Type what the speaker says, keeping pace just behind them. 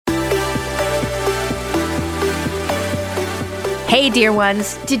Hey, dear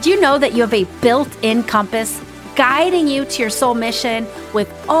ones, did you know that you have a built-in compass guiding you to your soul mission with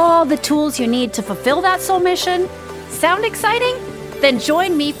all the tools you need to fulfill that soul mission? Sound exciting? Then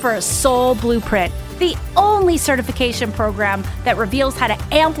join me for a Soul Blueprint, the only certification program that reveals how to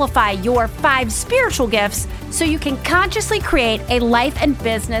amplify your 5 spiritual gifts so you can consciously create a life and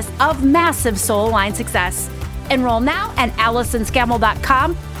business of massive soul-aligned success. Enroll now at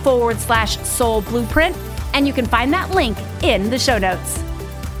AllisonScammell.com/soul blueprint, and you can find that link in the show notes.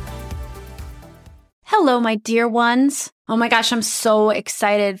 Hello, my dear ones. Oh my gosh, I'm so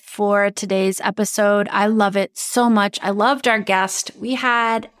excited for today's episode. I love it so much. I loved our guest. We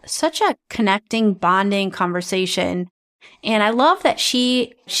had such a connecting, bonding conversation. And I love that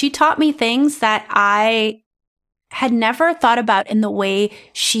she taught me things that I had never thought about in the way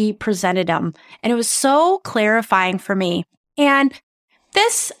she presented them. And it was so clarifying for me. And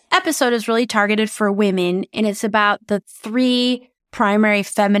this episode is really targeted for women, and it's about the 3 primary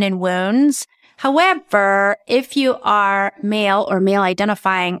feminine wounds. However, if you are male or male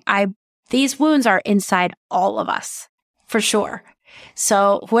identifying, these wounds are inside all of us, for sure.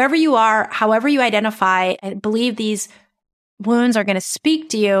 So whoever you are, however you identify, I believe these wounds are going to speak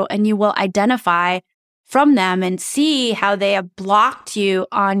to you, and you will identify from them and see how they have blocked you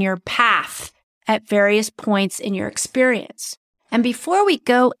on your path at various points in your experience. And before we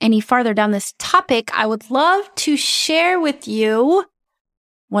go any farther down this topic, I would love to share with you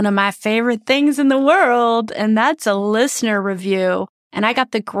one of my favorite things in the world, and that's a listener review. And I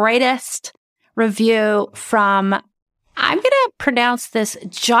got the greatest review from, I'm going to pronounce this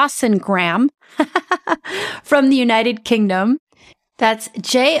Jocelyn Graham from the United Kingdom. That's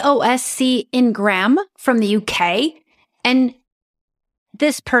Josc Ingram from the UK. And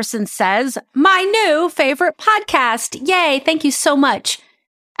this person says, my new favorite podcast. Yay. Thank you so much.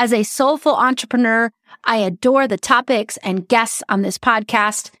 As a soulful entrepreneur, I adore the topics and guests on this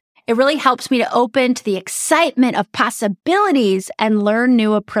podcast. It really helps me to open to the excitement of possibilities and learn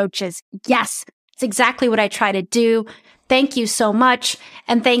new approaches. Yes, it's exactly what I try to do. Thank you so much.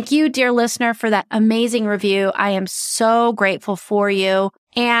 And thank you, dear listener, for that amazing review. I am so grateful for you.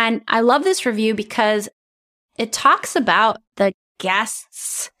 And I love this review because it talks about the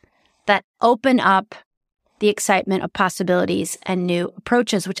guests that open up the excitement of possibilities and new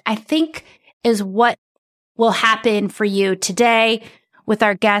approaches, which I think is what will happen for you today with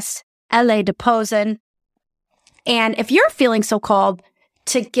our guest, L.A. DePosen. And if you're feeling so called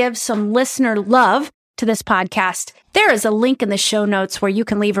to give some listener love to this podcast, there is a link in the show notes where you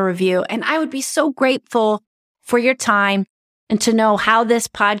can leave a review. And I would be so grateful for your time and to know how this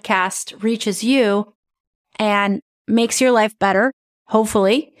podcast reaches you and makes your life better,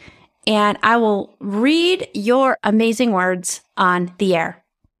 hopefully. And I will read your amazing words on the air.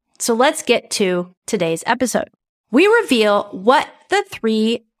 So let's get to today's episode. We reveal what the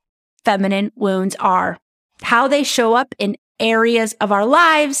 3 feminine wounds are, how they show up in areas of our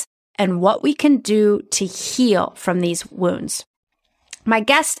lives, and what we can do to heal from these wounds. My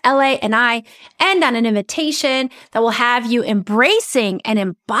guest, LA, and I end on an invitation that will have you embracing and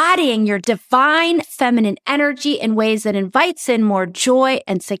embodying your divine feminine energy in ways that invites in more joy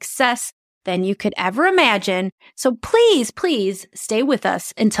and success than you could ever imagine. So please, please stay with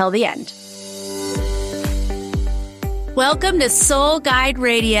us until the end. Welcome to Soul Guide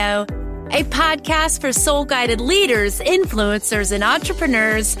Radio, a podcast for soul-guided leaders, influencers, and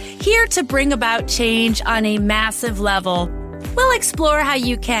entrepreneurs here to bring about change on a massive level. We'll explore how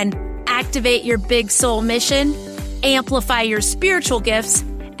you can activate your big soul mission, amplify your spiritual gifts,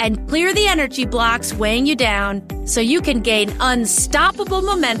 and clear the energy blocks weighing you down so you can gain unstoppable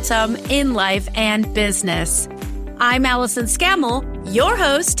momentum in life and business. I'm Allison Scammell, your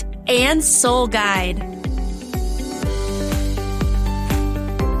host and soul guide.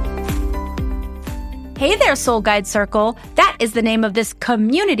 Hey there, Soul Guide Circle. That is the name of this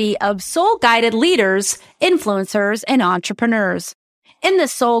community of soul-guided leaders, influencers, and entrepreneurs. In the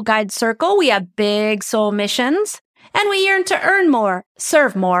Soul Guide Circle, we have big soul missions, and we yearn to earn more,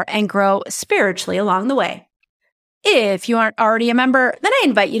 serve more, and grow spiritually along the way. If you aren't already a member, then I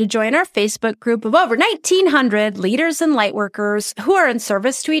invite you to join our Facebook group of over 1,900 leaders and lightworkers who are in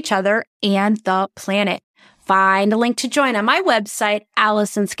service to each other and the planet. Find a link to join on my website,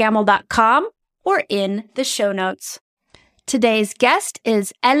 AllisonScammell.com, or in the show notes. Today's guest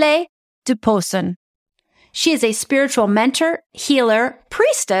is L.A. DePosen. She is a spiritual mentor, healer,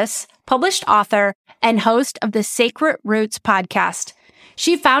 priestess, published author, and host of the Sacred Roots podcast.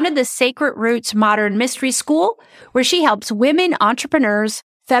 She founded the Sacred Roots Modern Mystery School, where she helps women entrepreneurs,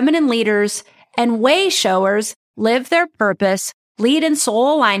 feminine leaders, and way showers live their purpose, lead in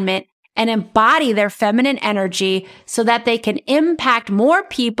soul alignment, and embody their feminine energy so that they can impact more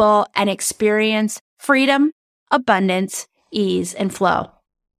people and experience freedom, abundance, ease, and flow.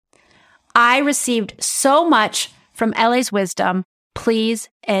 I received so much from LA's wisdom. Please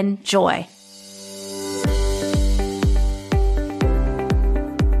enjoy.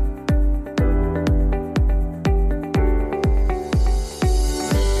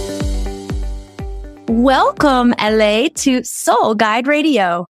 Welcome, LA, to Soul Guide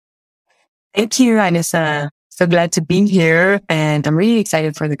Radio. Thank you, Anissa. So glad to be here. And I'm really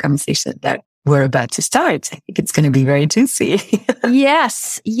excited for the conversation that we're about to start. I think it's going to be very juicy.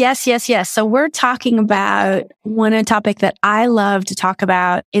 Yes. So we're talking about one topic that I love to talk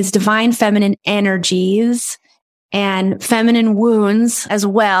about is divine feminine energies and feminine wounds as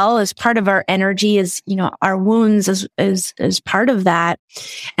well as part of our energy is, our wounds is part of that.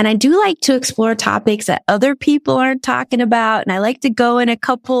 And I do like to explore topics that other people aren't talking about. And I like to go in a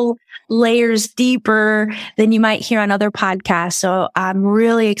couple layers deeper than you might hear on other podcasts. So I'm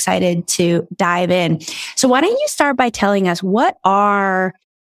really excited to dive in. So why don't you start by telling us what are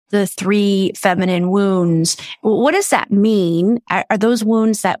the 3 feminine wounds? What does that mean? Are those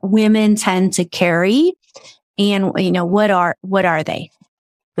wounds that women tend to carry? And, what are they?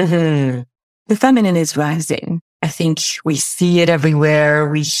 Mm-hmm. The feminine is rising. I think we see it everywhere.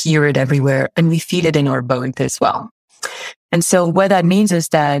 We hear it everywhere and we feel it in our bones as well. And so what that means is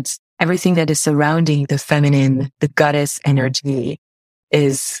that everything that is surrounding the feminine, the goddess energy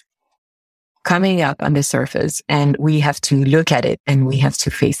is coming up on the surface and we have to look at it and we have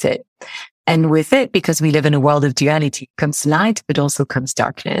to face it. And with it, because we live in a world of duality, comes light, but also comes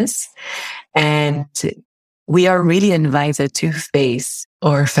darkness. And we are really invited to face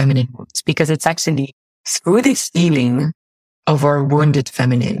our feminine wounds because it's actually through this healing of our wounded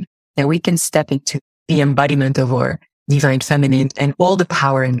feminine that we can step into the embodiment of our divine feminine and all the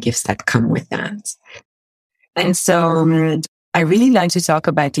power and gifts that come with that. And so I really like to talk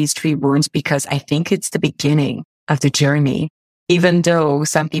about these 3 wounds because I think it's the beginning of the journey, even though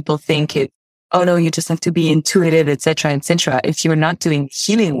some people think it, oh no, you just have to be intuitive, etc., etc. If you're not doing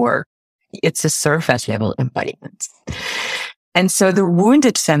healing work, it's a surface level embodiment. And so the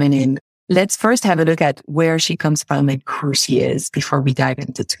wounded feminine, let's first have a look at where she comes from and who she is before we dive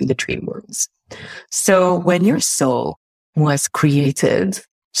into the 3 wounds. So when your soul was created,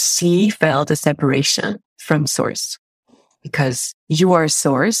 she felt a separation from source because you are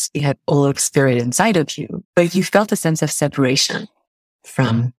source. You have all of spirit inside of you, but you felt a sense of separation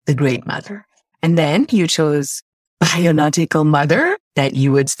from the great mother. And then you chose biological mother that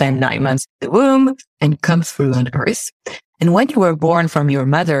you would spend 9 months in the womb and come through on earth. And when you were born from your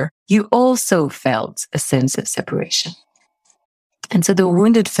mother, you also felt a sense of separation. And so the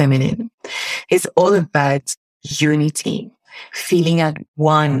wounded feminine is all about unity, feeling at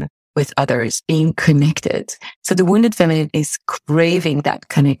one with others, being connected. So the wounded feminine is craving that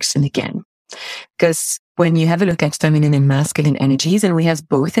connection again. Because when you have a look at feminine and masculine energies, and we have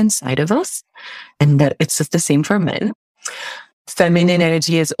both inside of us, and that it's just the same for men, feminine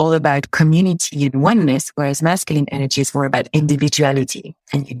energy is all about community and oneness, whereas masculine energy is more about individuality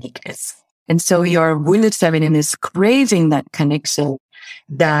and uniqueness. And so your wounded feminine is craving that connection,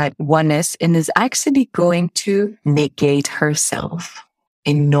 that oneness, and is actually going to negate herself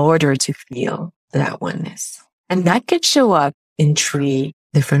in order to feel that oneness. And that could show up in 3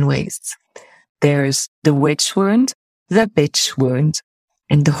 different ways. There's the witch wound, the bitch wound,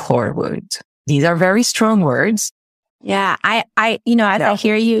 and the whore wound. These are very strong words. Yeah. As I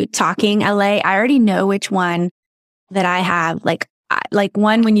hear you talking, LA, I already know which one that I have. Like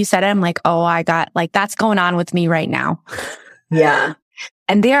one, when you said it, I'm like, oh, I got that's going on with me right now. Yeah.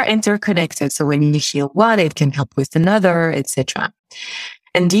 And they are interconnected. So when you heal one, it can help with another, etc.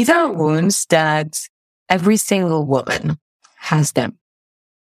 And these are wounds that every single woman has them.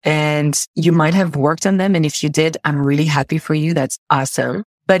 And you might have worked on them. And if you did, I'm really happy for you. That's awesome.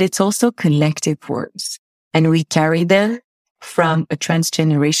 But it's also collective wounds. And we carry them from a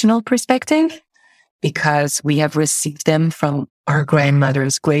transgenerational perspective because we have received them from our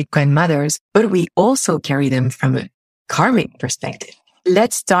grandmothers, great grandmothers, but we also carry them from a karmic perspective.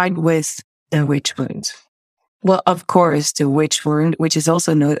 Let's start with the witch wound. Well, of course, the witch wound, which is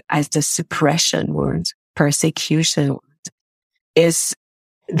also known as the suppression wound, persecution wound, is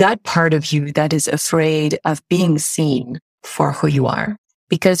that part of you that is afraid of being seen for who you are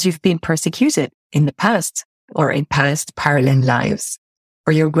because you've been persecuted in the past or in past parallel lives,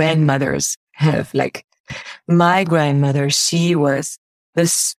 or your grandmothers have. Like my grandmother, she was the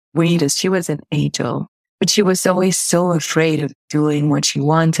sweetest. She was an angel, but she was always so afraid of doing what she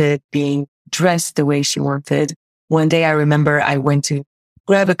wanted, being dressed the way she wanted. One day I remember I went to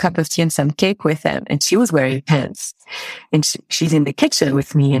grab a cup of tea and some cake with them. And she was wearing pants. And she's in the kitchen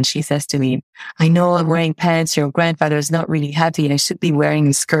with me and she says to me, I know I'm wearing pants. Your grandfather's not really happy. I should be wearing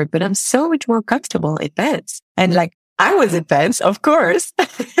a skirt, but I'm so much more comfortable in pants. And like, I was in pants, of course.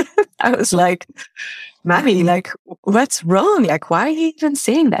 I was like, Mommy, like, what's wrong? Like, why are you even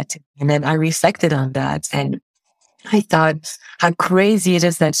saying that to me? And then I reflected on that and I thought how crazy it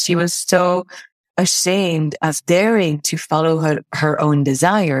is that she was so ashamed of daring to follow her own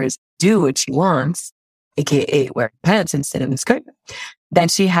desires, do what she wants, aka wear pants instead of a skirt. Then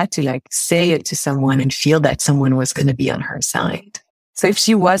she had to like say it to someone and feel that someone was going to be on her side. So if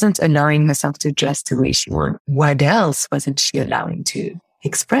she wasn't allowing herself to dress the way she wanted, what else wasn't she allowing to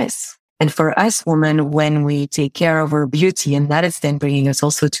express? And for us women, when we take care of our beauty, and that is then bringing us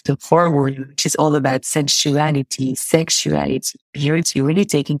also to the forward, which is all about sensuality, sexuality, beauty, really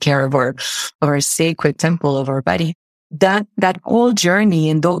taking care of our sacred temple of our body. That whole journey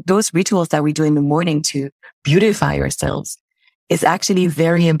and those rituals that we do in the morning to beautify ourselves is actually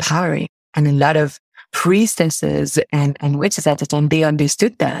very empowering. And a lot of priestesses and witches at the time, they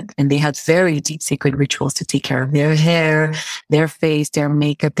understood that. And they had very deep sacred rituals to take care of their hair, their face, their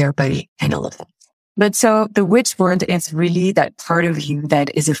makeup, their body, and all of that. But so the witch wound is really that part of you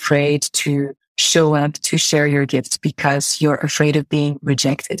that is afraid to show up, to share your gifts because you're afraid of being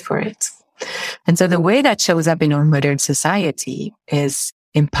rejected for it. And so the way that shows up in our modern society is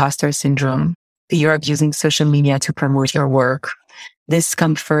imposter syndrome, fear of using social media to promote your work,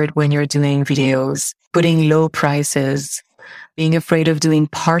 discomfort when you're doing videos, putting low prices, being afraid of doing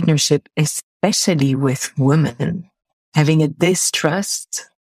partnership, especially with women, having a distrust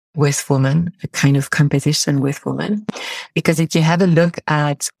with women, a kind of competition with women. Because if you have a look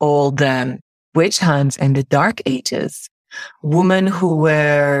at all the witch hunts and the Dark Ages, women who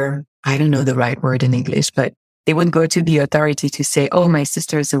were, I don't know the right word in English, but they would go to the authority to say, oh, my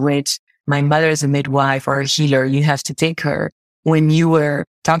sister's a witch, my mother's a midwife or a healer, you have to take her. When you were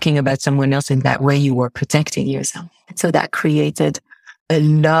talking about someone else in that way, you were protecting yourself. And so that created a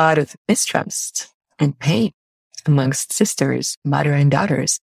lot of mistrust and pain amongst sisters, mother and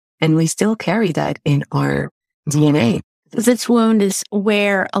daughters. And we still carry that in our DNA. This wound is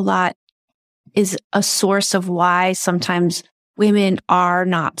where a lot is a source of why sometimes women are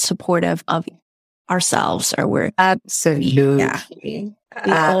not supportive of ourselves, or we're absolutely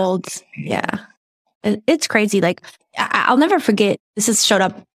It's crazy. Like, I'll never forget, this has showed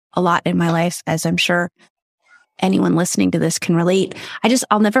up a lot in my life, as I'm sure anyone listening to this can relate.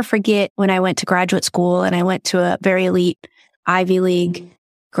 I'll never forget when I went to graduate school, and I went to a very elite Ivy League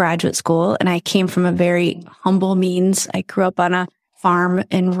graduate school, and I came from a very humble means. I grew up on a farm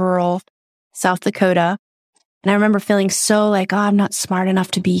in rural South Dakota. And I remember feeling so like, oh, I'm not smart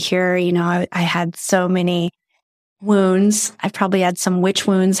enough to be here. You know, I had so many wounds. I probably had some witch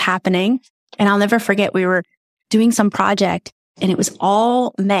wounds happening. And I'll never forget, we were doing some project and it was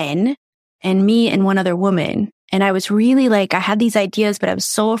all men and me and one other woman. And I was really like, I had these ideas, but I was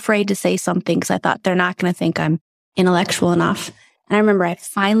so afraid to say something because I thought they're not going to think I'm intellectual enough. And I remember I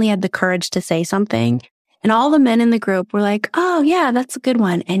finally had the courage to say something. And all the men in the group were like, oh, yeah, that's a good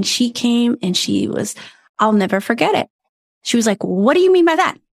one. And she came and I'll never forget it. She was like, what do you mean by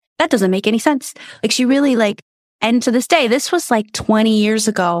that? That doesn't make any sense. Like, she really and to this day, this was like 20 years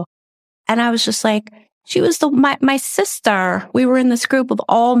ago. And I was just like, she was my sister. We were in this group of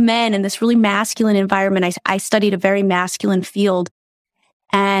all men in this really masculine environment. I studied a very masculine field.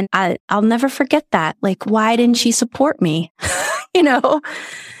 And I'll never forget that. Like, why didn't she support me? You know?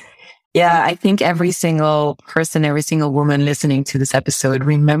 Yeah, I think every single person, every single woman listening to this episode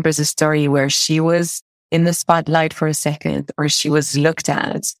remembers a story where she was in the spotlight for a second, or she was looked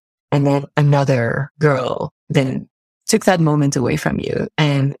at, and then another girl then took that moment away from you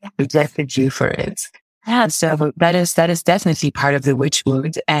and rejected you for it. Yeah, so that is definitely part of the witch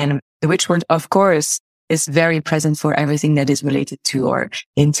wound. And the witch wound, of course, is very present for everything that is related to our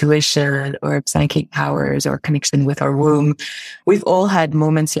intuition or psychic powers or connection with our womb. We've all had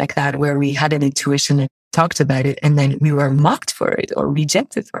moments like that where we had an intuition and talked about it, and then we were mocked for it or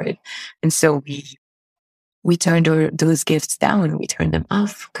rejected for it. And so we turned those gifts down, we turned them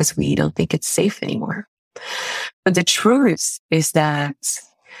off because we don't think it's safe anymore. But the truth is that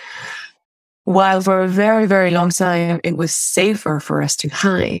while for a very, very long time, it was safer for us to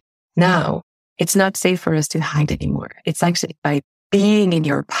hide, now it's not safe for us to hide anymore. It's actually by being in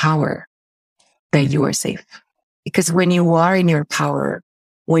your power that you are safe. Because when you are in your power,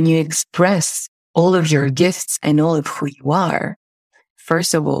 when you express all of your gifts and all of who you are,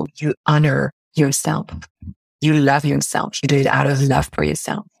 first of all, you honor yourself. You love yourself. You do it out of love for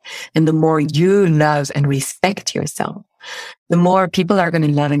yourself. And the more you love and respect yourself, the more people are going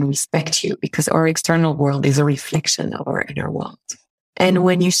to love and respect you, because our external world is a reflection of our inner world. And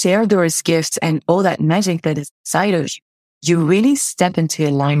when you share those gifts and all that magic that is inside of you, you really step into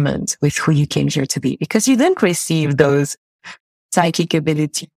alignment with who you came here to be, because you didn't receive those psychic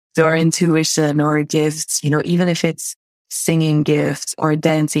abilities or intuition or gifts, even if it's singing gifts or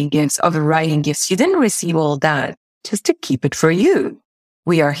dancing gifts or writing gifts. You didn't receive all that just to keep it for you.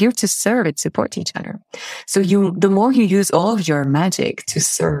 We are here to serve and support each other. So the more you use all of your magic to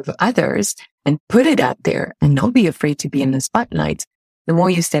serve others and put it out there and not be afraid to be in the spotlight, the more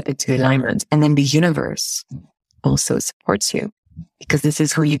you step into alignment, and then the universe also supports you, because this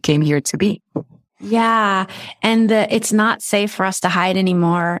is who you came here to be. Yeah. And it's not safe for us to hide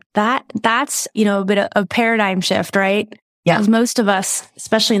anymore. That's, a bit of a paradigm shift, right? Yeah. Because most of us,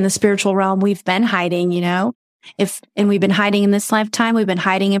 especially in the spiritual realm, we've been hiding, and we've been hiding in this lifetime, we've been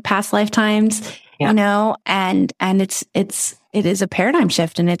hiding in past lifetimes, and it is a paradigm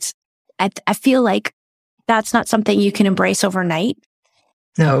shift. And I feel like that's not something you can embrace overnight.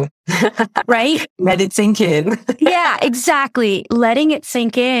 No. Right? Let it sink in. Yeah, exactly. Letting it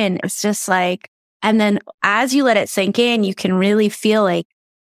sink in. It's just like, and then as you let it sink in, you can really feel like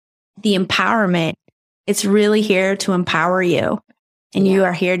the empowerment. It's really here to empower you, and you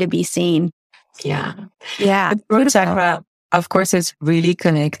are here to be seen. Yeah. Yeah. The throat chakra, of course, is really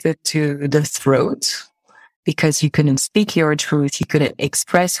connected to the throat, because you couldn't speak your truth. You couldn't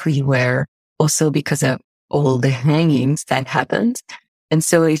express who you were, also because of all the hangings that happened. And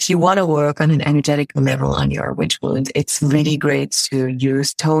so if you want to work on an energetic level on your witch wound, it's really great to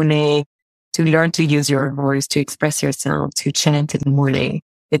use toning, to learn to use your voice, to express yourself, to chant in the morning.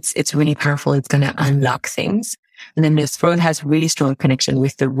 It's really powerful. It's going to unlock things. And then the throat has really strong connection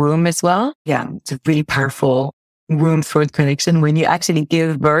with the womb as well. Yeah, it's a really powerful womb throat connection. When you actually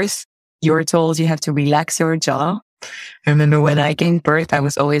give birth, you're told you have to relax your jaw. I remember when I gave birth, I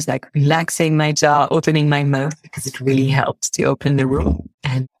was always like relaxing my jaw, opening my mouth, because it really helps to open the womb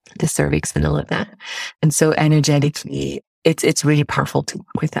and the cervix and all of that. And so energetically, it's really powerful to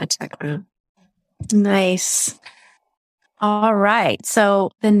work with that chakra. Nice. All right. So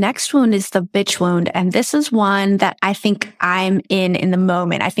the next wound is the bitch wound. And this is one that I think I'm in the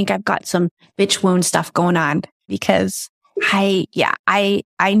moment. I think I've got some bitch wound stuff going on, because I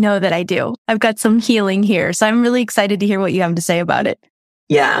know that I do. I've got some healing here. So I'm really excited to hear what you have to say about it.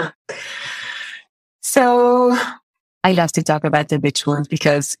 Yeah. So I love to talk about the bitch wound,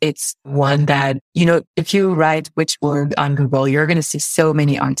 because it's one that, if you write witch wound on Google, you're going to see so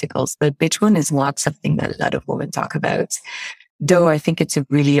many articles, but bitch wound is not something that a lot of women talk about. Though I think it's a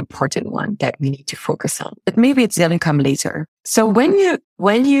really important one that we need to focus on, but maybe it's going to come later. So when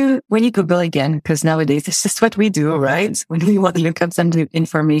you Google again, because nowadays it's just what we do, right? When we want to look up some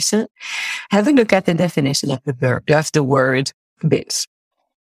information, have a look at the definition of the word bitch.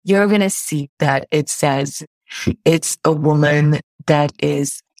 You're going to see that it says it's a woman that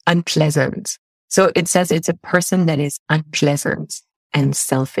is unpleasant. So it says it's a person that is unpleasant and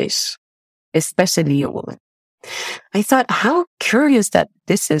selfish, especially a woman. I thought, how curious that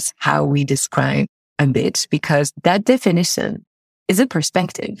this is how we describe a bitch, because that definition is a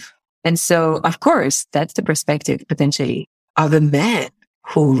perspective. And so, of course, that's the perspective potentially of a man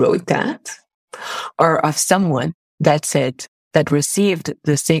who wrote that, or of someone that received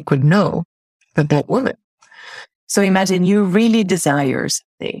the sacred no from that woman. So imagine you really desire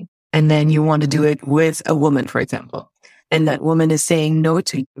something, and then you want to do it with a woman, for example. And that woman is saying no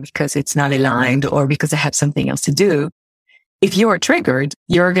to you because it's not aligned, or because I have something else to do. If you are triggered,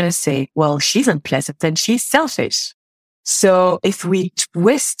 you're going to say, well, she's unpleasant and she's selfish. So if we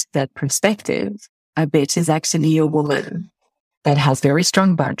twist that perspective, a bitch is actually a woman that has very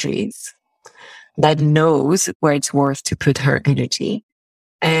strong boundaries, that knows where it's worth to put her energy,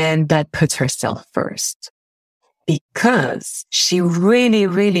 and that puts herself first, because she really,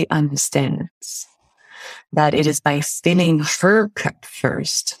 really understands that it is by filling her cup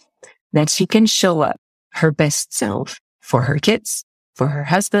first that she can show up her best self for her kids, for her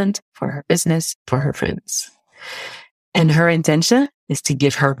husband, for her business, for her friends. And her intention is to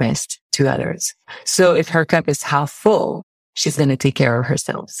give her best to others. So if her cup is half full, she's going to take care of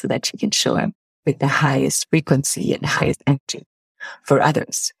herself so that she can show up with the highest frequency and highest energy for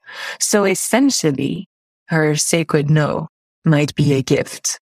others. So essentially, her sacred no might be a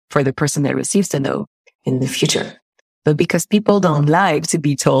gift for the person that receives the no in the future. But because people don't like to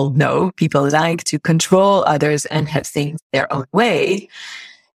be told no, people like to control others and have things their own way,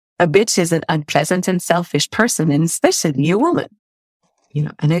 a bitch is an unpleasant and selfish person, and especially a woman.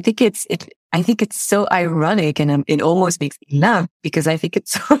 And I think it's so ironic, and it almost makes me laugh, because I think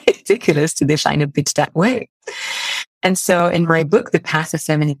it's so ridiculous to define a bitch that way. And so in my book, The Path of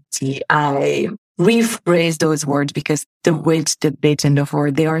Femininity, I rephrase those words because the weight, the bitch, and the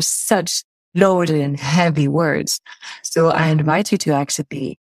whore, they are such loaded and heavy words. So I invite you to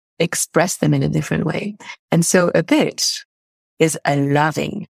actually express them in a different way. And so a bitch is a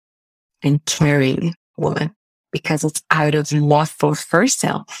loving and caring woman because it's out of love for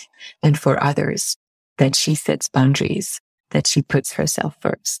herself and for others that she sets boundaries, that she puts herself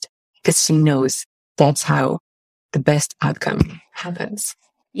first because she knows that's how the best outcome happens.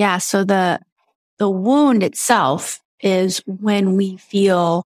 Yeah. So the wound itself is when we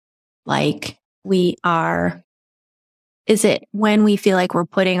feel like we are, is it when we feel like we're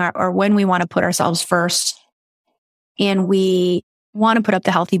putting or when we want to put ourselves first and we want to put up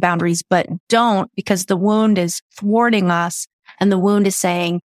the healthy boundaries, but don't because the wound is thwarting us and the wound is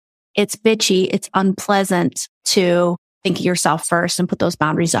saying it's bitchy, it's unpleasant to think of yourself first and put those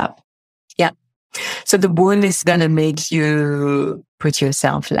boundaries up. Yeah. So the wound is going to make you put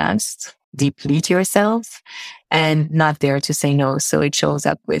yourself last, deplete yourself, and not dare to say no. So it shows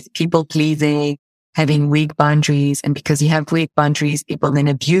up with people pleasing, having weak boundaries. And because you have weak boundaries, people then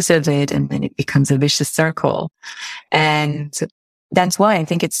abuse of it, and then it becomes a vicious circle. And that's why I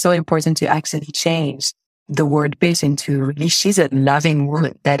think it's so important to actually change the word bitch into really, she's a loving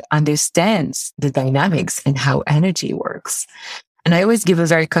woman that understands the dynamics and how energy works. And I always give a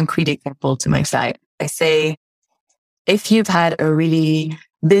very concrete example to my side. I say, if you've had a really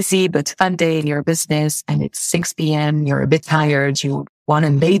busy but fun day in your business and it's 6 p.m., you're a bit tired, you want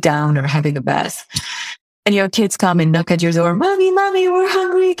to lay down or having a bath, and your kids come and knock at your door, mommy, we're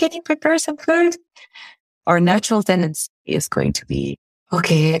hungry. Can you prepare some food? Our natural tendency is going to be,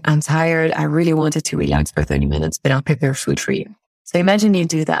 okay, I'm tired. I really wanted to relax for 30 minutes, but I'll prepare food for you. So imagine you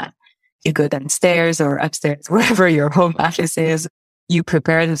do that. You go downstairs or upstairs, wherever your home office is. You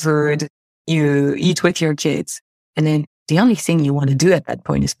prepare the food. You eat with your kids. And then the only thing you want to do at that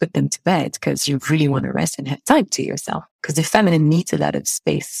point is put them to bed because you really want to rest and have time to yourself. Because the feminine needs a lot of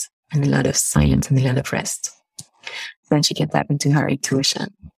space and a lot of silence and a lot of rest. Then she can tap into her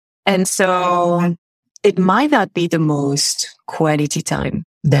intuition. And so it might not be the most quality time,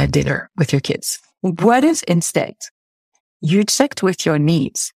 that dinner with your kids. What if instead you checked with your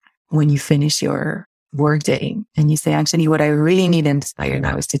needs when you finish your work day and you say, actually, what I really need and desire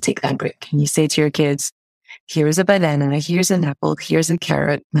now is to take that break. And you say to your kids, here's a banana, here's an apple, here's a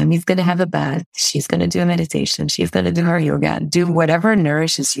carrot. Mommy's going to have a bath. She's going to do a meditation. She's going to do her yoga. Do whatever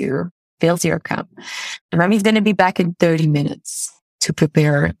nourishes you, fills your cup. And mommy's going to be back in 30 minutes to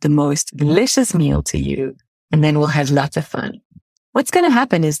prepare the most delicious meal to you. And then we'll have lots of fun. What's going to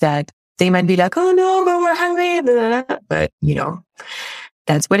happen is that they might be like, oh no, but we're hungry. But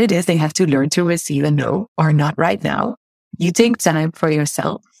that's what it is. They have to learn to receive a no or not right now. You take time for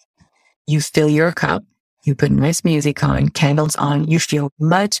yourself. You fill your cup. You put nice music on, candles on. You feel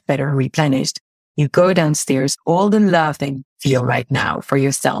much better replenished. You go downstairs, all the love that you feel right now for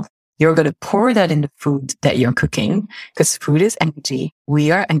yourself. You're going to pour that in the food that you're cooking because food is energy.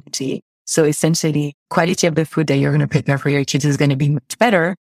 We are energy. So essentially, quality of the food that you're going to prepare for your kids is going to be much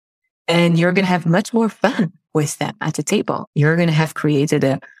better. And you're going to have much more fun with them at the table. You're going to have created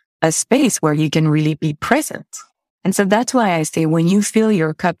a space where you can really be present. And so that's why I say when you fill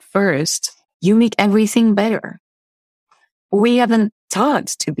your cup first, you make everything better. We haven't taught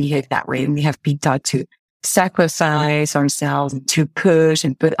to behave that way. We have been taught to sacrifice ourselves, to push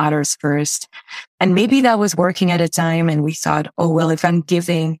and put others first. And maybe that was working at a time and we thought, oh, well, if I'm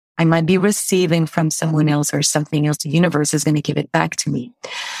giving, I might be receiving from someone else or something else. The universe is going to give it back to me.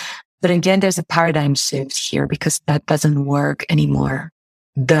 But again, there's a paradigm shift here because that doesn't work anymore.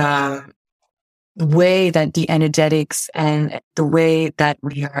 The way that the energetics and the way that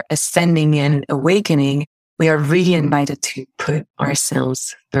we are ascending and awakening, we are really invited to put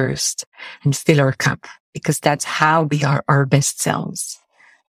ourselves first and fill our cup because that's how we are our best selves.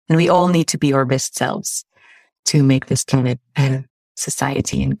 And we all need to be our best selves to make this planet and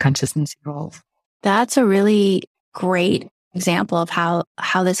society and consciousness evolve. That's a really great example of how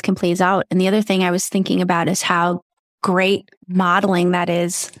this can plays out. And the other thing I was thinking about is how great modeling that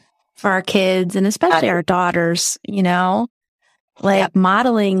is for our kids and especially our daughters,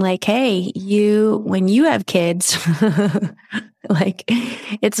 modeling like, hey, when you have kids, like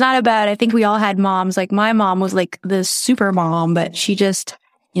it's not about, I think we all had moms, like my mom was like the super mom, but she just,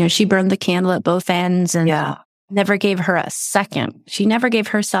 she burned the candle at both ends and never gave her a second. She never gave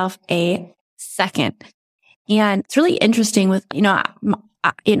herself a second. And it's really interesting with,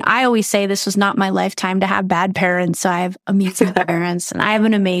 I always say this was not my lifetime to have bad parents. So I have amazing parents and I have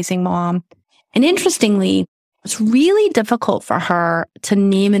an amazing mom. And interestingly, it's really difficult for her to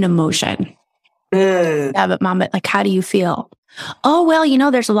name an emotion. Yeah, but mom, like, how do you feel? Oh,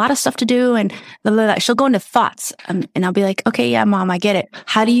 well, there's a lot of stuff to do. And blah, blah, blah. She'll go into thoughts. And I'll be like, okay, yeah, mom, I get it.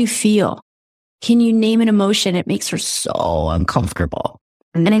 How do you feel? Can you name an emotion? It makes her so uncomfortable.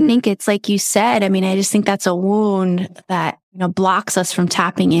 And I think it's like you said, I just think that's a wound that, blocks us from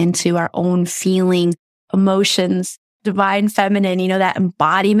tapping into our own feeling, emotions, divine feminine, that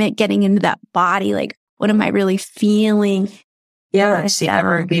embodiment, getting into that body. Like, what am I really feeling? Yeah, she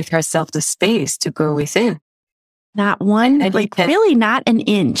never gave herself the space to go within. Not one, and really not an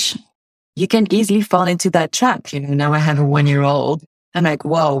inch. You can easily fall into that trap. Now I have a 1-year-old. I'm like,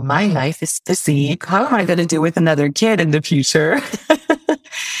 whoa, my life is busy. How am I going to do with another kid in the future?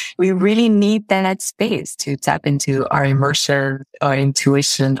 We really need that space to tap into our emotion, our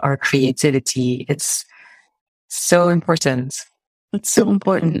intuition, our creativity. It's so important. It's so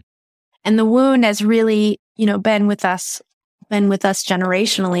important. And the wound has really, been with us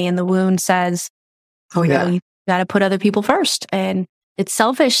generationally. And the wound says, you got to put other people first. And it's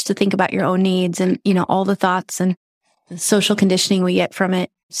selfish to think about your own needs and, all the thoughts and the social conditioning we get from it.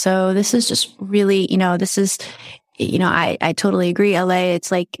 So this is just really, this is, I totally agree. LA,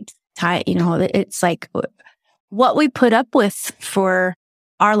 it's like, it's like what we put up with for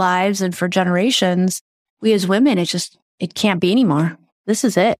our lives and for generations. We as women, it can't be anymore. This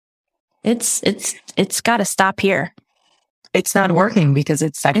is it. It's got to stop here. It's not working because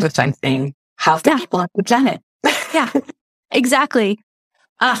it's sacrificing half the people on the planet. Yeah, exactly.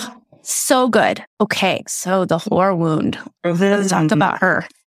 So good. Okay. So the whore wound. Let's talk about her.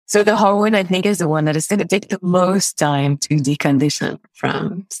 So the whore wound, I think, is the one that is going to take the most time to decondition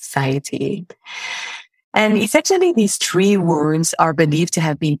from society. And essentially, these 3 wounds are believed to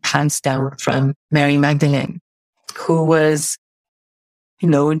have been passed down from Mary Magdalene, who was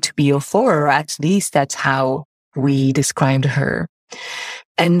known to be a whore, or at least that's how we described her.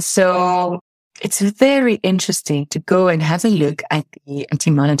 And so it's very interesting to go and have a look at the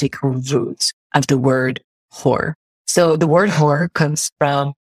etymological root of the word whore. So the word whore comes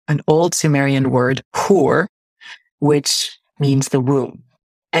from an old Sumerian word, hur, which means the womb.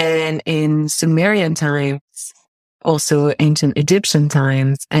 And in Sumerian times, also ancient Egyptian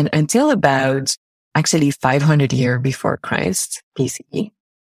times, and until about actually 500 years before Christ, BCE,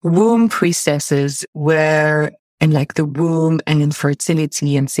 womb priestesses were, and like the womb and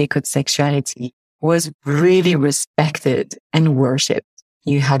infertility and sacred sexuality was really respected and worshipped.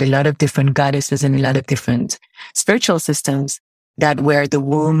 You had a lot of different goddesses and a lot of different spiritual systems that were the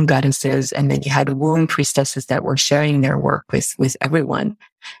womb goddesses. And then you had womb priestesses that were sharing their work with everyone.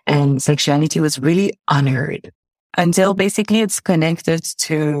 And sexuality was really honored until basically it's connected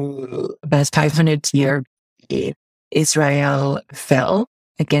to about 500 years. Israel fell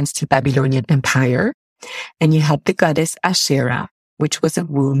against the Babylonian Empire. And you had the goddess Asherah, which was a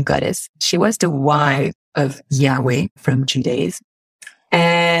womb goddess. She was the wife of Yahweh from Judaism.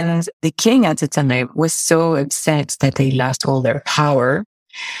 And the king at the time was so upset that they lost all their power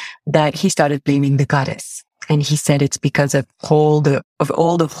that he started blaming the goddess. And he said it's because of all the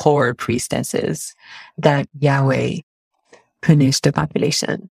whore priestesses that Yahweh punished the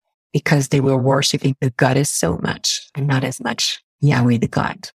population because they were worshiping the goddess so much and not as much Yahweh the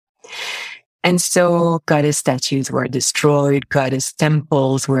God. And so goddess statues were destroyed, goddess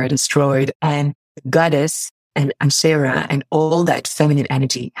temples were destroyed, and goddess and Asherah and all that feminine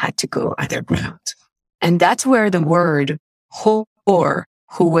energy had to go underground. And that's where the word whore,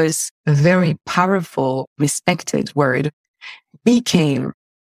 who was a very powerful, respected word, became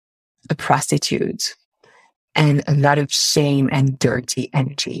a prostitute. And a lot of shame and dirty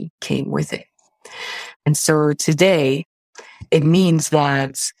energy came with it. And so today, it means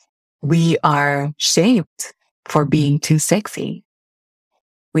that we are shamed for being too sexy.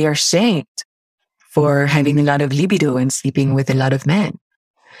 We are shamed for having a lot of libido and sleeping with a lot of men.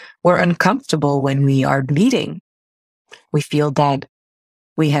 We're uncomfortable when we are bleeding. We feel that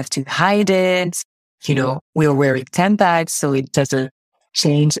we have to hide it. We're wearing tampons, so it doesn't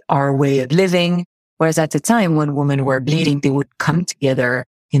change our way of living. Whereas at the time when women were bleeding, they would come together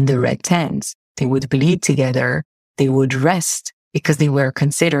in the red tents. They would bleed together. They would rest because they were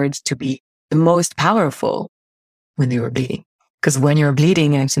considered to be the most powerful when they were bleeding. Because when you're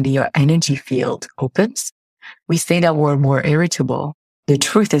bleeding, actually your energy field opens. We say that we're more irritable. The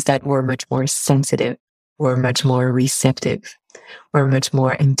truth is that we're much more sensitive. We're much more receptive. We're much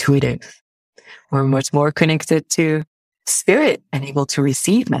more intuitive. We're much more connected to spirit and able to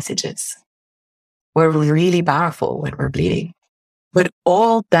receive messages. We're really powerful when we're bleeding. But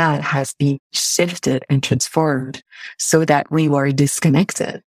all that has been shifted and transformed so that we were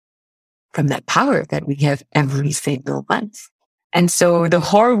disconnected from that power that we have every single month. And so the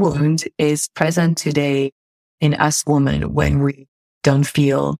whore wound is present today in us women when we don't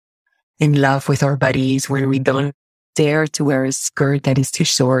feel in love with our bodies, when we don't dare to wear a skirt that is too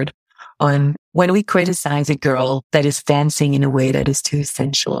short, on when we criticize a girl that is dancing in a way that is too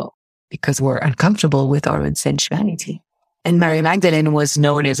sensual because we're uncomfortable with our own sensuality. And Mary Magdalene was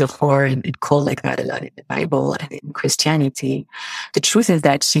known as a whore and called like that a lot in the Bible and in Christianity. The truth is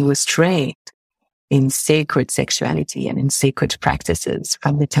that she was trained in sacred sexuality and in sacred practices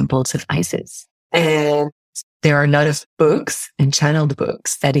from the temples of Isis. And there are a lot of books and channeled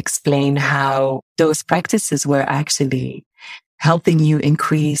books that explain how those practices were actually helping you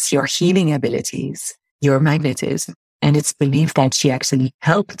increase your healing abilities, your magnetism. And it's believed that she actually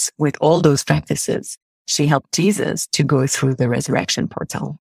helped with all those practices. She helped Jesus to go through the resurrection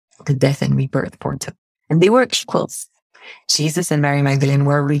portal, the death and rebirth portal. And they were equals. Jesus and Mary Magdalene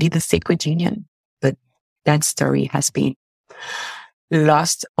were really the sacred union. But that story has been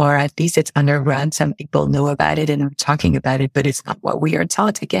lost, or at least it's underground. Some people know about it and are talking about it, but it's not what we are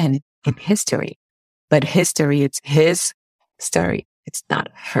taught again in history. But history, it's his story. It's not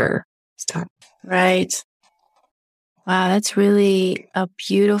her story. Right. Wow, that's really a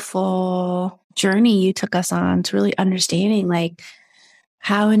beautiful journey you took us on to really understanding like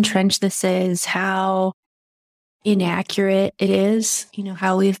how entrenched this is, how inaccurate it is,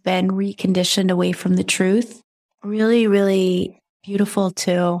 how we've been reconditioned away from the truth. Really, really beautiful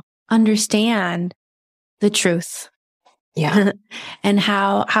to understand the truth. Yeah. And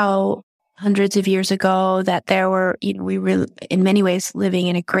how hundreds of years ago that there were, we were in many ways living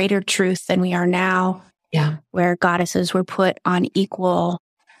in a greater truth than we are now. Yeah. Where goddesses were put on equal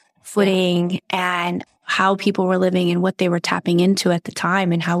footing, and how people were living and what they were tapping into at the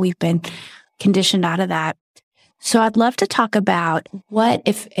time, and how we've been conditioned out of that. So I'd love to talk about what,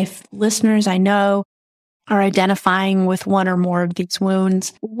 if listeners I know are identifying with one or more of these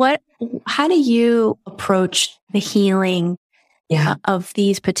wounds, how do you approach the healing of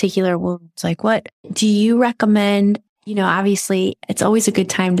these particular wounds? Like, what do you recommend? Obviously it's always a good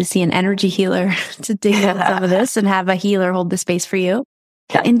time to see an energy healer to dig into some of this and have a healer hold the space for you.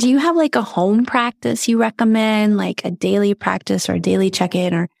 Yeah. And do you have like a home practice you recommend, like a daily practice or a daily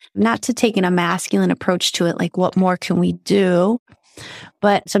check-in, or not to take a masculine approach to it, like what more can we do?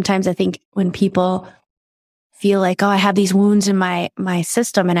 But sometimes I think when people feel like, oh, I have these wounds in my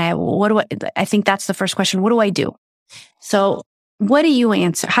system, and I think that's the first question. What do I do? So what do you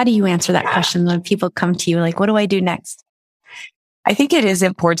answer? How do you answer that question when people come to you like, what do I do next? I think it is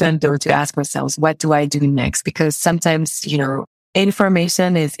important though to ask ourselves, what do I do next? Because sometimes,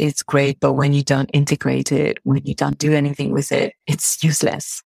 information is great, but when you don't integrate it, when you don't do anything with it, it's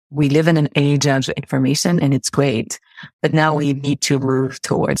useless. We live in an age of information and it's great, but now we need to move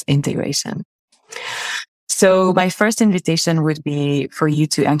towards integration. So my first invitation would be for you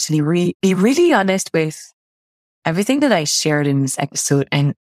to actually be really honest with everything that I shared in this episode,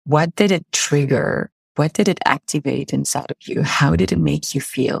 and what did it trigger? What did it activate inside of you? How did it make you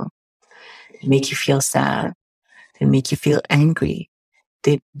feel? Did it make you feel sad? Did it make you feel angry?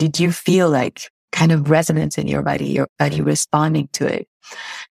 Did you feel like kind of resonance in your body responding to it?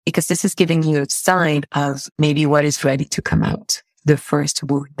 Because this is giving you a sign of maybe what is ready to come out, the first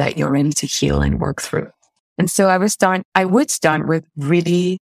wound that you're ready to heal and work through. And so I would start with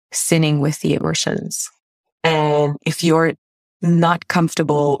really sitting with the emotions. And if you're not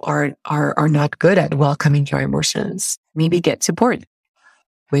comfortable or are not good at welcoming your emotions, maybe get support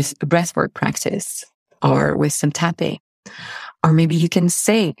with a breathwork practice or with some tapping. Or maybe you can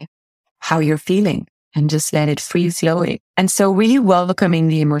say how you're feeling and just let it free flowing. And so really welcoming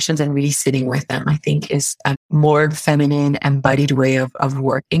the emotions and really sitting with them, I think, is a more feminine, embodied way of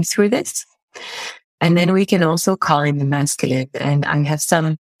working through this. And then we can also call in the masculine. And I have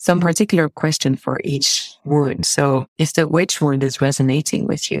some particular question for each wound. So if the witch wound is resonating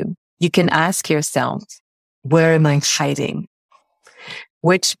with you, you can ask yourself, where am I hiding?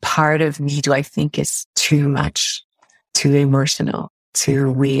 Which part of me do I think is too much, too emotional,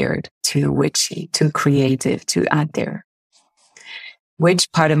 too weird, too witchy, too creative, too out there?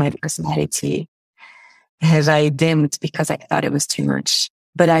 Which part of my personality have I dimmed because I thought it was too much,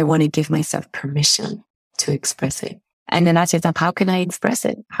 but I want to give myself permission to express it? And then ask yourself, how can I express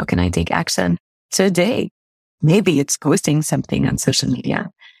it? How can I take action today? Maybe it's posting something on social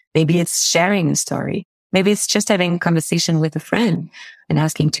media. Maybe it's sharing a story. Maybe it's just having a conversation with a friend and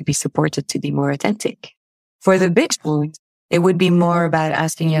asking to be supported to be more authentic. For the bitch wound, it would be more about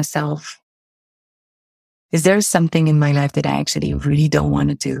asking yourself, is there something in my life that I actually really don't want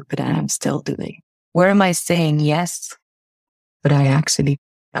to do, but I'm still doing? Where am I saying yes, but I actually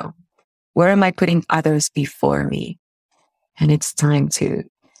no? Where am I putting others before me? and it's time to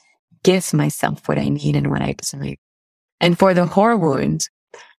give myself what I need and what I desire. And for the horror wound,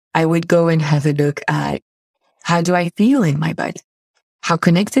 I would go and have a look at, how do I feel in my body? How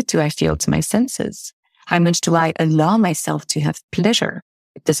connected do I feel to my senses? How much do I allow myself to have pleasure?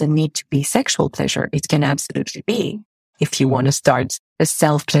 It doesn't need to be sexual pleasure. It can absolutely be. If you want to start a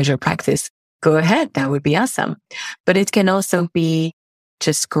self-pleasure practice, go ahead. That would be awesome. But it can also be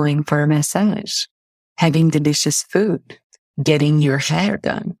just going for a massage, having delicious food, getting your hair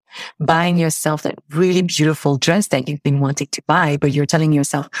done, buying yourself that really beautiful dress that you've been wanting to buy, but you're telling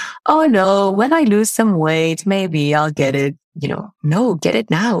yourself, oh no, when I lose some weight, maybe I'll get it. No, get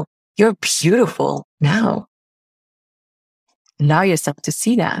it now. You're beautiful now. Allow yourself to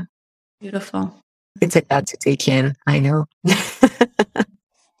see that. Beautiful. It's a lot to take in. I know.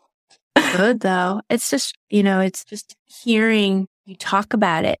 Good though. It's just, it's just hearing you talk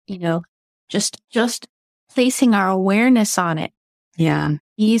about it, just placing our awareness on it. Yeah.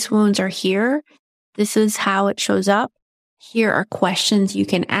 These wounds are here. This is how it shows up. Here are questions you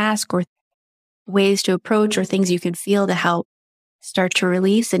can ask or ways to approach or things you can feel to help start to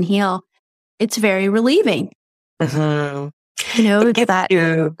release and heal. It's very relieving. Mm-hmm. It gives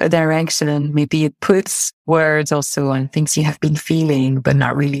you a direction. Maybe it puts words also on things you have been feeling, but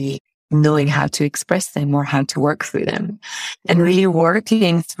not really knowing how to express them or how to work through them. And really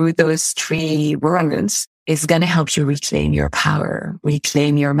working through those 3 words is going to help you reclaim your power,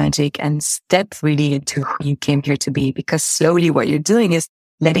 reclaim your magic, and step really into who you came here to be. Because slowly what you're doing is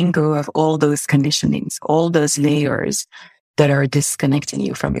letting go of all those conditionings, all those layers that are disconnecting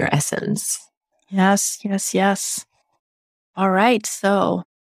you from your essence. Yes, yes, yes. All right. So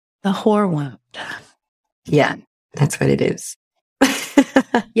the horror wound. Yeah, that's what it is.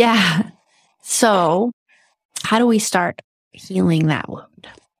 Yeah. So how do we start healing that wound?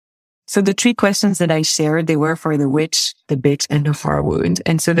 So the 3 questions that I shared, they were for the witch, the bitch, and the horror wound.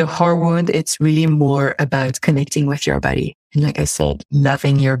 And so the horror wound, it's really more about connecting with your body. And like I said,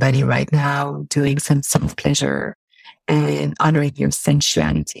 loving your body right now, doing some self-pleasure and honoring your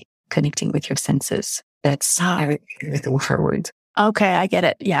sensuality, connecting with your senses. That's with the horror wound. Okay, I get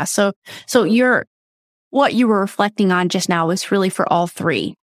it. Yeah. So what you were reflecting on just now was really for all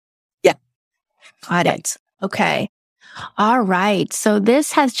 3. Yeah. Got it. Okay. All right. So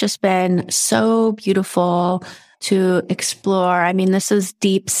this has just been so beautiful to explore. I mean, this is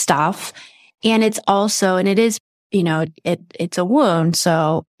deep stuff. And it's also, and it is, it's a wound.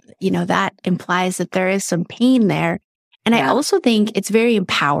 So, that implies that there is some pain there. And I also think it's very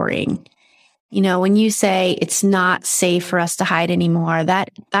empowering. When you say it's not safe for us to hide anymore, that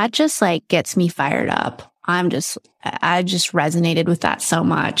just gets me fired up. I just resonated with that so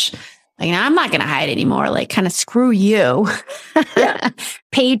much. I'm not going to hide anymore. Kind of screw you,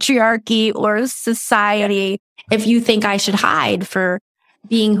 patriarchy or society. If you think I should hide for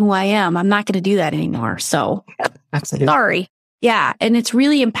being who I am, I'm not going to do that anymore. So absolutely. Sorry. Yeah. And it's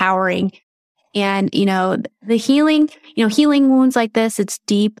really empowering. And, the healing, healing wounds like this, it's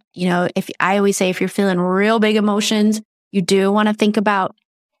deep. If I always say, if you're feeling real big emotions, you do want to think about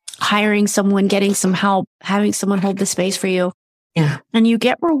hiring someone, getting some help, having someone hold the space for you. Yeah. And you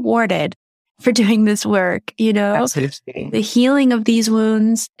get rewarded for doing this work, Absolutely. The healing of these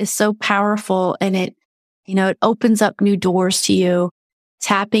wounds is so powerful, and it opens up new doors to you,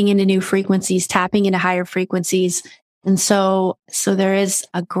 tapping into new frequencies, tapping into higher frequencies. And so there is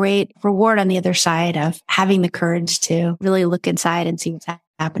a great reward on the other side of having the courage to really look inside and see what's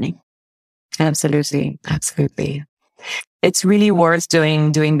happening. Absolutely. Absolutely. It's really worth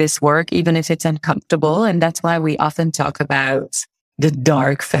doing this work, even if it's uncomfortable. And that's why we often talk about the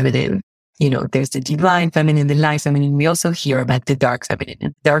dark feminine. There's the divine feminine, the light feminine. We also hear about the dark feminine.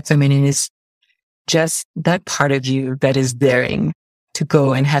 And the dark feminine is just that part of you that is daring to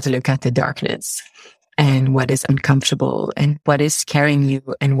go and have a look at the darkness and what is uncomfortable and what is scaring you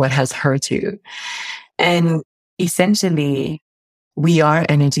and what has hurt you. And essentially, we are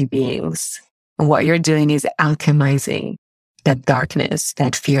energy beings. And what you're doing is alchemizing that darkness,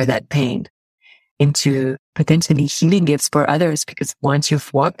 that fear, that pain into potentially healing gifts for others, because once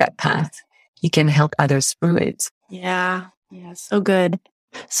you've walked that path, you can help others through it. Yeah. Yeah. So good.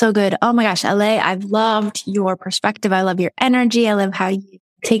 So good. Oh my gosh, LA, I've loved your perspective. I love your energy. I love how you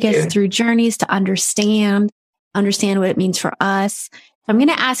take us through journeys to understand what it means for us. So I'm going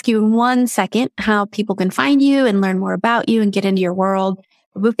to ask you in 1 second how people can find you and learn more about you and get into your world.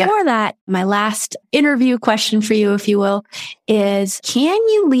 But before that, my last interview question for you, if you will, is can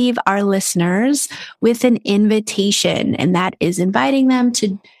you leave our listeners with an invitation? And that is inviting them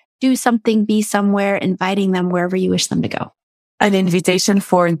to do something, be somewhere, inviting them wherever you wish them to go. An invitation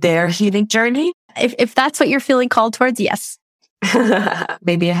for their healing journey? If that's what you're feeling called towards, yes.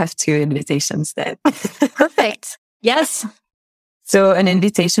 Maybe I have 2 invitations then. Perfect. Yes. So an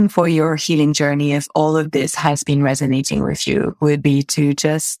invitation for your healing journey, if all of this has been resonating with you, would be to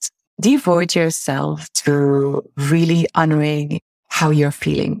just devote yourself to really honoring how you're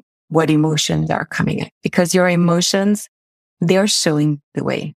feeling, what emotions are coming up, because your emotions, they're showing the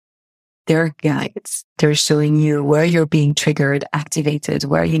way. They're guides. They're showing you where you're being triggered, activated,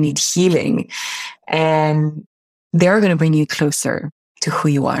 where you need healing. And they're going to bring you closer to who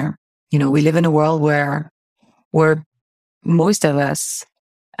you are. You know, we live in a world where most of us,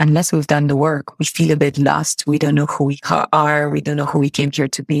 unless we've done the work, we feel a bit lost. We don't know who we are. We don't know who we came here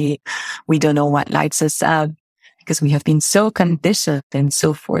to be. We don't know what lights us up, because we have been so conditioned and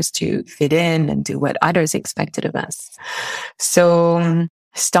so forced to fit in and do what others expected of us. So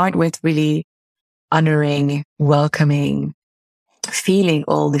start with really honoring, welcoming, feeling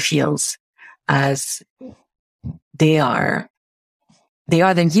all the feels as they are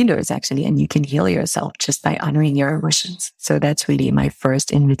the healers, actually, and you can heal yourself just by honoring your emotions. So that's really my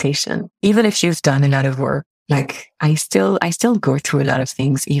first invitation. Even if you've done a lot of work, like I still go through a lot of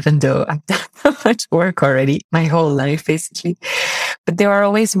things, even though I've done so much work already, my whole life, basically. But there are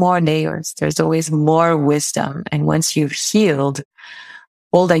always more layers. There's always more wisdom. And once you've healed,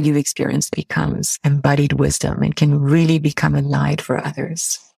 all that you've experienced becomes embodied wisdom and can really become a light for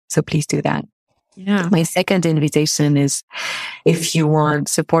others. So please do that. Yeah. My second invitation is, if you want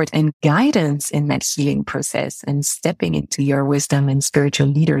support and guidance in that healing process and stepping into your wisdom and spiritual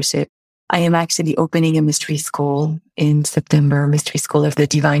leadership, I am actually opening a mystery school in September, Mystery School of the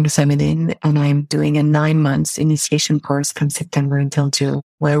Divine Feminine. And I'm doing a 9-month initiation course from September until June,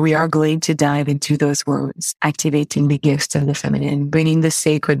 where we are going to dive into those wounds, activating the gifts of the feminine, bringing the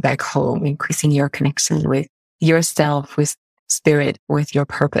sacred back home, increasing your connection with yourself, with spirit, with your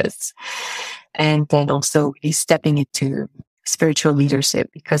purpose. And then also really stepping into spiritual leadership,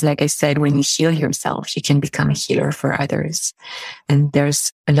 because like I said, when you heal yourself, you can become a healer for others. And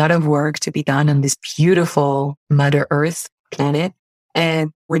there's a lot of work to be done on this beautiful Mother Earth planet.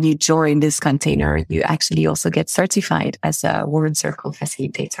 And when you join this container, you actually also get certified as a Woman Circle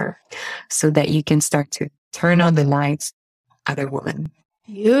facilitator, so that you can start to turn on the lights other women.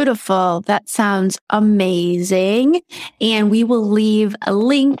 Beautiful. That sounds amazing. And we will leave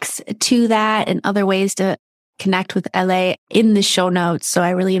links to that and other ways to connect with LA in the show notes. So I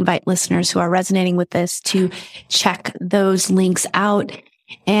really invite listeners who are resonating with this to check those links out.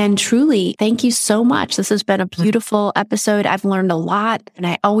 And truly, thank you so much. This has been a beautiful episode. I've learned a lot, and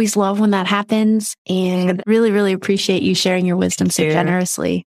I always love when that happens, and really, really appreciate you sharing your wisdom so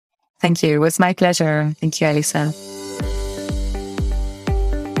generously. Thank you. It was my pleasure. Thank you, Alisa.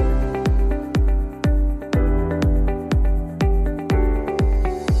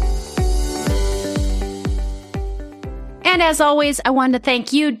 And as always, I wanted to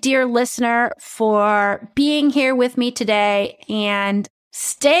thank you, dear listener, for being here with me today and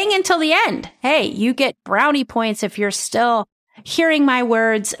staying until the end. Hey, you get brownie points if you're still hearing my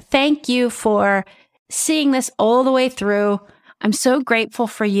words. Thank you for seeing this all the way through. I'm so grateful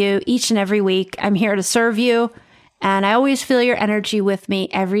for you each and every week. I'm here to serve you, and I always feel your energy with me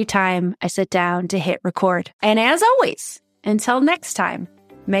every time I sit down to hit record. And as always, until next time,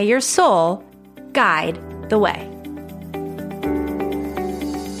 may your soul guide the way.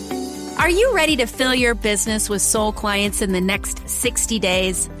 Are you ready to fill your business with soul clients in the next 60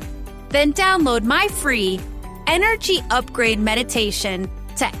 days? Then download my free energy upgrade meditation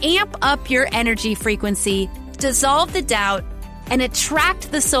to amp up your energy frequency, dissolve the doubt, and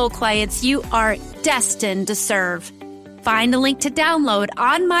attract the soul clients you are destined to serve. Find a link to download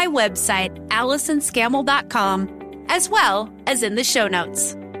on my website, AlisonScammell.com, as well as in the show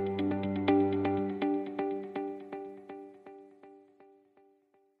notes.